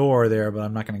a door there, but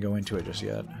I'm not going to go into it just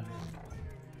yet.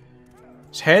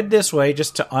 Let's head this way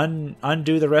just to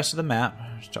undo the rest of the map.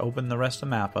 Just to open the rest of the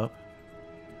map up.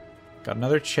 Got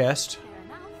another chest.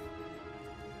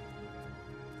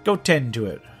 Go tend to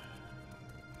it.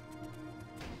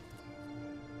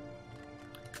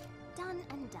 Done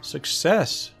and done.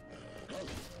 Success.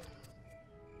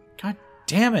 God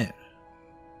damn it.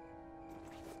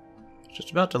 Just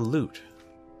about to loot.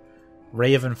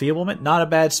 Ray of Enfeeblement, not a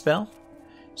bad spell.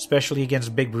 Especially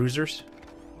against big bruisers.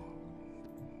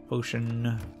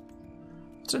 Potion.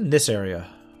 What's in this area?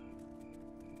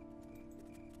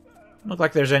 Doesn't look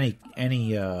like there's any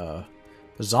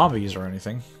zombies or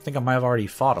anything. I think I might have already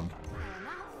fought them.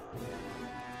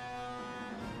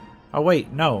 Oh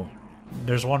wait, no.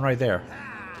 There's one right there.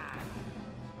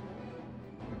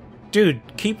 Dude,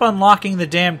 keep unlocking the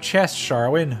damn chest,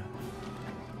 Sharwin.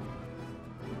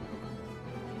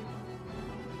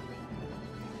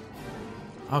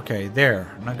 Okay,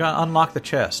 there. Now gotta unlock the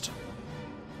chest.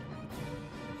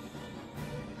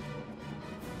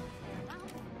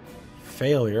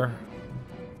 Failure.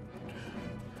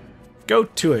 Go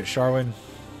to it, Sharwin.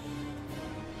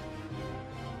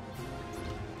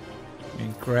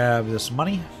 And grab this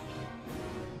money.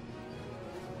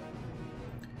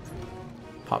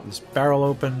 Pop this barrel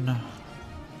open.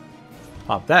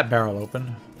 Pop that barrel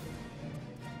open.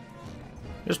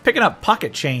 Just picking up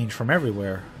pocket change from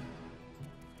everywhere.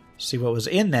 See what was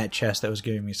in that chest that was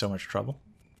giving me so much trouble.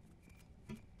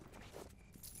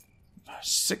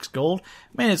 6 gold?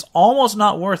 Man, it's almost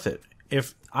not worth it.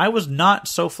 If I was not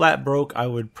so flat broke, I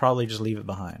would probably just leave it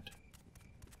behind.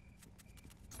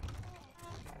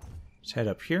 Let's head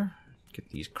up here. Get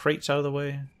these crates out of the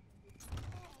way.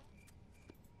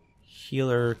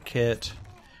 Healer kit.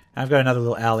 I've got another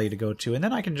little alley to go to, and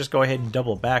then I can just go ahead and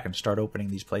double back and start opening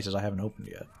these places I haven't opened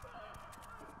yet.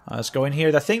 Let's go in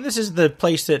here. I think this is the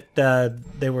place that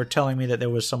they were telling me that there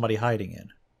was somebody hiding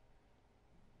in.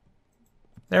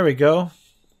 There we go.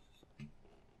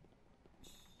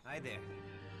 Hi there.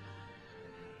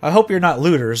 I hope you're not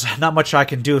looters. Not much I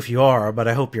can do if you are, but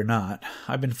I hope you're not.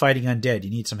 I've been fighting undead. You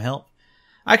need some help?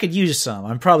 I could use some.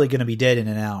 I'm probably going to be dead in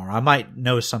an hour. I might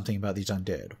know something about these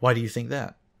undead. Why do you think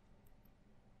that?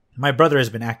 My brother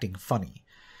has been acting funny.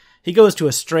 He goes to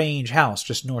a strange house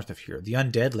just north of here. The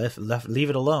undead leave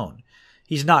it alone.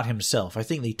 He's not himself. I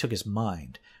think they took his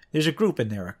mind. There's a group in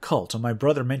there, a cult, and my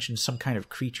brother mentioned some kind of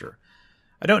creature.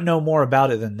 I don't know more about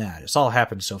it than that. It's all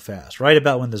happened so fast, right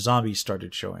about when the zombies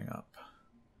started showing up.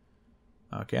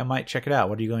 Okay, I might check it out.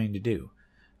 What are you going to do?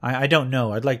 I don't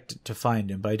know. I'd like to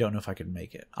find him, but I don't know if I can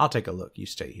make it. I'll take a look. You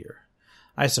stay here.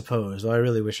 I suppose, though I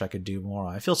really wish I could do more.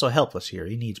 I feel so helpless here.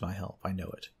 He needs my help. I know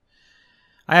it.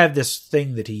 I have this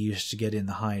thing that he used to get in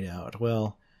the hideout.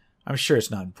 Well, I'm sure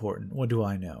it's not important. What do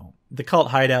I know? The cult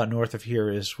hideout north of here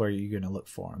is where you're going to look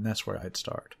for him. That's where I'd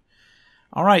start.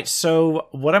 Alright, so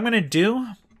what I'm going to do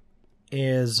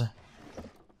is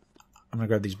I'm going to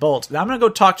grab these bolts. Now I'm going to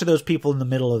go talk to those people in the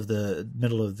middle of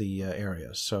the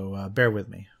area. So bear with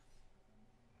me.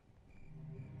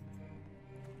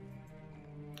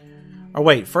 Oh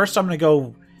wait, first I'm going to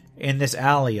go in this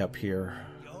alley up here.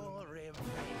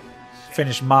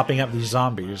 Finish mopping up these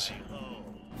zombies.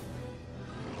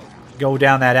 Go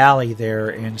down that alley there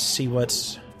and see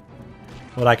what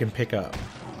I can pick up.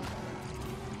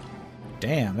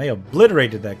 Damn, they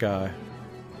obliterated that guy.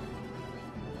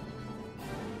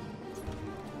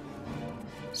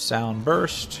 Sound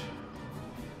burst.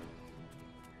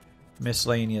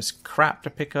 Miscellaneous crap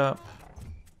to pick up.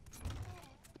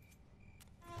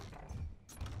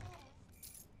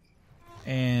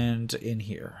 And in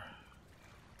here.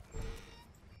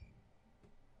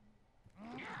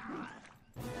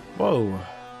 Whoa.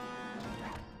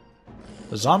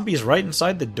 The zombie's right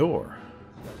inside the door.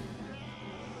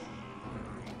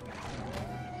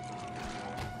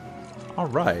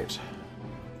 Alright.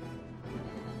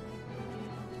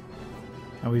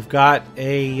 And we've got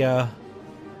a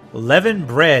leaven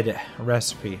bread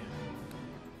recipe.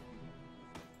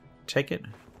 Take it.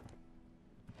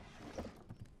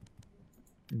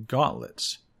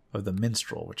 Gauntlets of the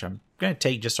minstrel, which I'm going to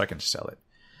take just so I can sell it.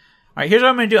 Alright, here's what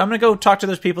I'm going to do. I'm going to go talk to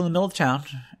those people in the middle of town,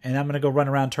 and I'm going to go run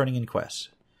around turning in quests.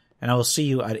 And I will see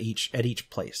you at each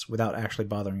place without actually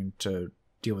bothering to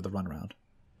deal with the runaround.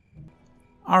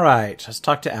 Alright, let's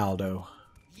talk to Aldo.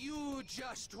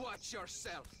 Just watch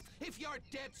yourself. If you're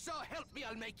dead, so help me,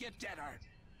 I'll make you deader.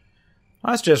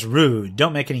 Well, that's just rude.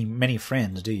 Don't make many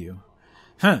friends, do you?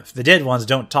 Huh, the dead ones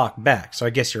don't talk back, so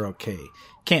I guess you're okay.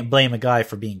 Can't blame a guy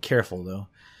for being careful, though.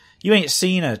 You ain't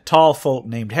seen a tall folk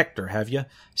named Hector, have you?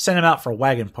 Sent him out for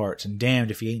wagon parts, and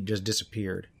damned if he ain't just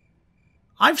disappeared.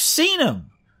 I've seen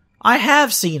him! I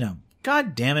have seen him!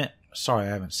 God damn it. Sorry,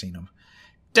 I haven't seen him.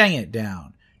 Dang it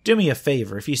down. Do me a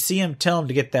favor. If you see him, tell him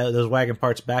to get those wagon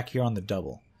parts back here on the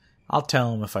double. I'll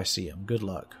tell him if I see him. Good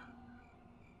luck.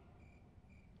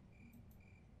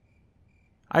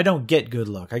 I don't get good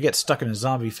luck. I get stuck in a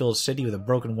zombie-filled city with a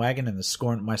broken wagon and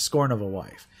my scorn of a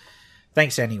wife.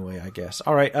 Thanks anyway, I guess.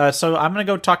 Alright, so I'm gonna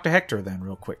go talk to Hector then,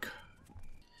 real quick.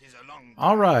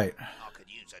 Alright.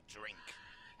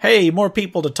 Hey, more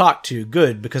people to talk to.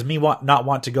 Good, because me not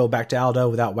want to go back to Aldo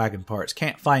without wagon parts.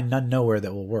 Can't find none nowhere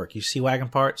that will work. You see wagon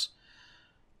parts?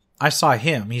 I saw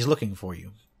him. He's looking for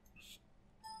you.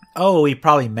 Oh, he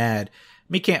probably mad.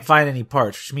 Me can't find any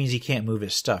parts, which means he can't move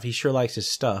his stuff. He sure likes his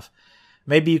stuff.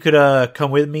 Maybe you could come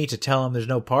with me to tell him there's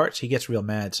no parts? He gets real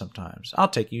mad sometimes. I'll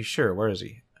take you, sure. Where is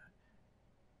he?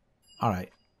 Alright.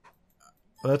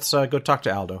 Let's go talk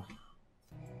to Aldo.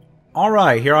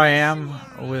 Alright, here I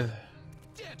am with...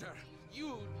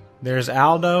 There's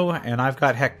Aldo, and I've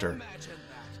got Hector.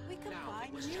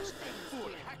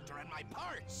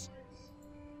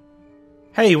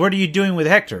 Hey, what are you doing with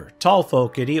Hector? Tall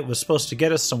folk idiot was supposed to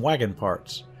get us some wagon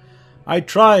parts. I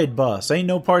tried, boss. Ain't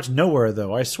no parts nowhere,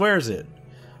 though. I swears it.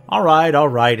 Alright.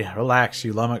 Relax,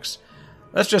 you lummox.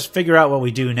 Let's just figure out what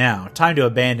we do now. Time to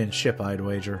abandon ship, I'd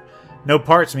wager. No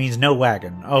parts means no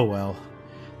wagon. Oh well.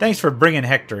 Thanks for bringing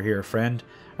Hector here, friend.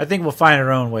 I think we'll find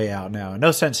our own way out now.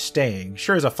 No sense staying.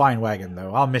 Sure is a fine wagon,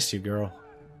 though. I'll miss you, girl.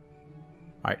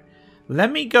 Alright.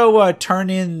 Let me go turn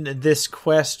in this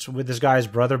quest with this guy's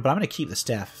brother, but I'm going to keep the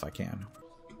staff if I can.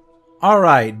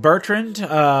 Alright, Bertrand,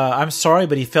 I'm sorry,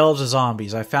 but he fell to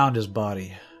zombies. I found his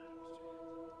body.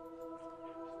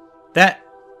 That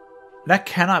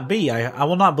cannot be. I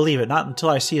will not believe it, not until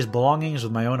I see his belongings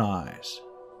with my own eyes.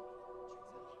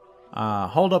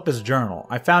 Hold up his journal.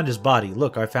 I found his body.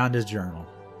 Look, I found his journal.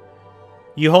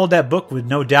 You hold that book with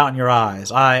no doubt in your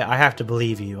eyes. I have to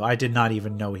believe you. I did not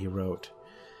even know he wrote.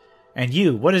 And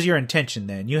you, what is your intention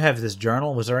then? You have this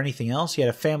journal. Was there anything else? He had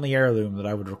a family heirloom that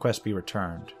I would request be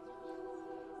returned.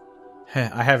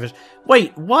 I have his...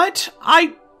 Wait, what?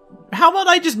 How about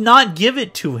I just not give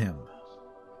it to him?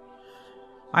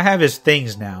 I have his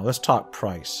things now. Let's talk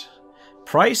price.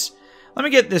 Price? Let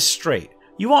me get this straight.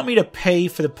 You want me to pay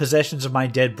for the possessions of my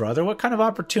dead brother? What kind of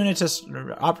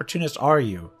opportunist are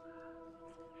you?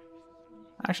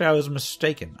 Actually, I was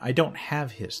mistaken. I don't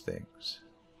have his things.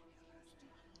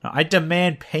 No, I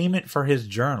demand payment for his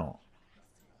journal.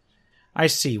 I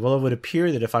see. Well, it would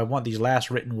appear that if I want these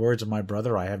last written words of my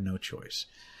brother, I have no choice.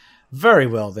 Very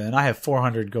well, then. I have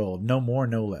 400 gold. No more,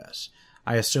 no less.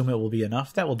 I assume it will be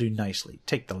enough. That will do nicely.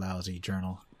 Take the lousy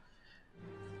journal.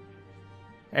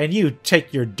 And you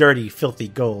take your dirty, filthy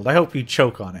gold. I hope you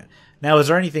choke on it. Now, is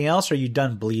there anything else, or are you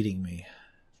done bleeding me?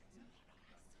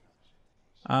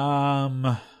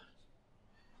 I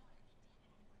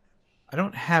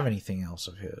don't have anything else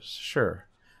of his. Sure.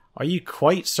 Are you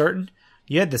quite certain?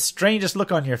 You had the strangest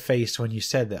look on your face when you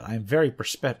said that. I am very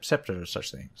perceptive of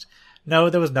such things. No,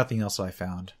 there was nothing else I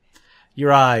found.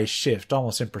 Your eyes shift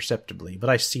almost imperceptibly, but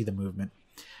I see the movement.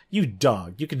 You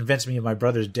dog, you convinced me of my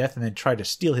brother's death and then tried to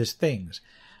steal his things.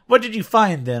 What did you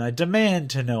find then? I demand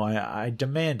to know. I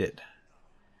demand it.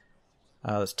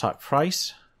 Let's talk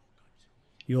price.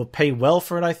 You will pay well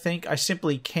for it, I think. I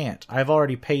simply can't. I have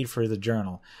already paid for the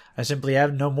journal. I simply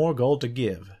have no more gold to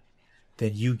give.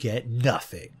 Then you get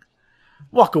nothing.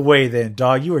 Walk away then,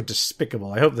 dog. You are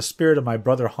despicable. I hope the spirit of my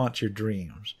brother haunts your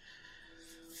dreams.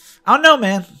 I don't know,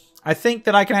 man. I think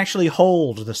that I can actually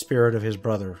hold the spirit of his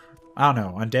brother. I don't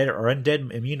know.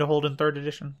 Undead immune to hold in 3rd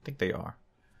edition? I think they are.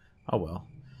 Oh well.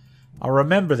 I'll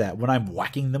remember that when I'm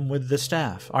whacking them with the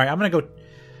staff. Alright, I'm going to go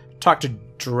talk to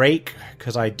Drake,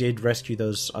 because I did rescue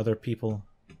those other people.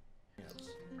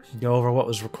 Go over what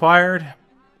was required.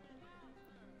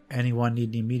 Anyone need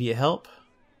any immediate help?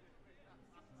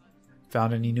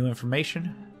 Found any new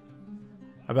information?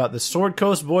 About the Sword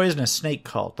Coast Boys and a snake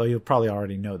cult, though you'll probably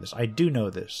already know this. I do know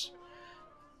this.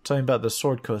 Tell me about the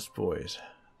Sword Coast Boys.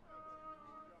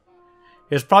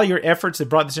 It was probably your efforts that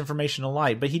brought this information to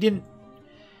light, but he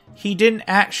didn't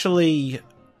actually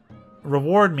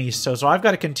reward me, so I've got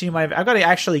to continue I've got to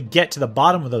actually get to the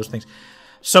bottom of those things.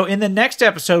 So in the next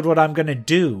episode, what I'm going to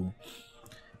do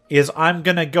is I'm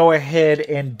going to go ahead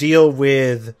and deal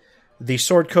with the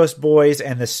Sword Coast Boys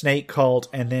and the Snake Cult,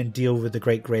 and then deal with the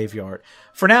Great Graveyard.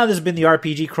 For now, this has been the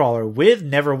RPG Crawler with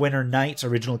Neverwinter Nights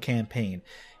original campaign.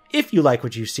 If you like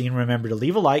what you've seen, remember to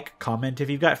leave a like, comment if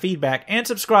you've got feedback, and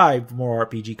subscribe for more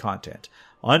RPG content.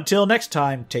 Until next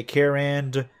time, take care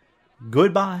and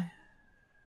goodbye.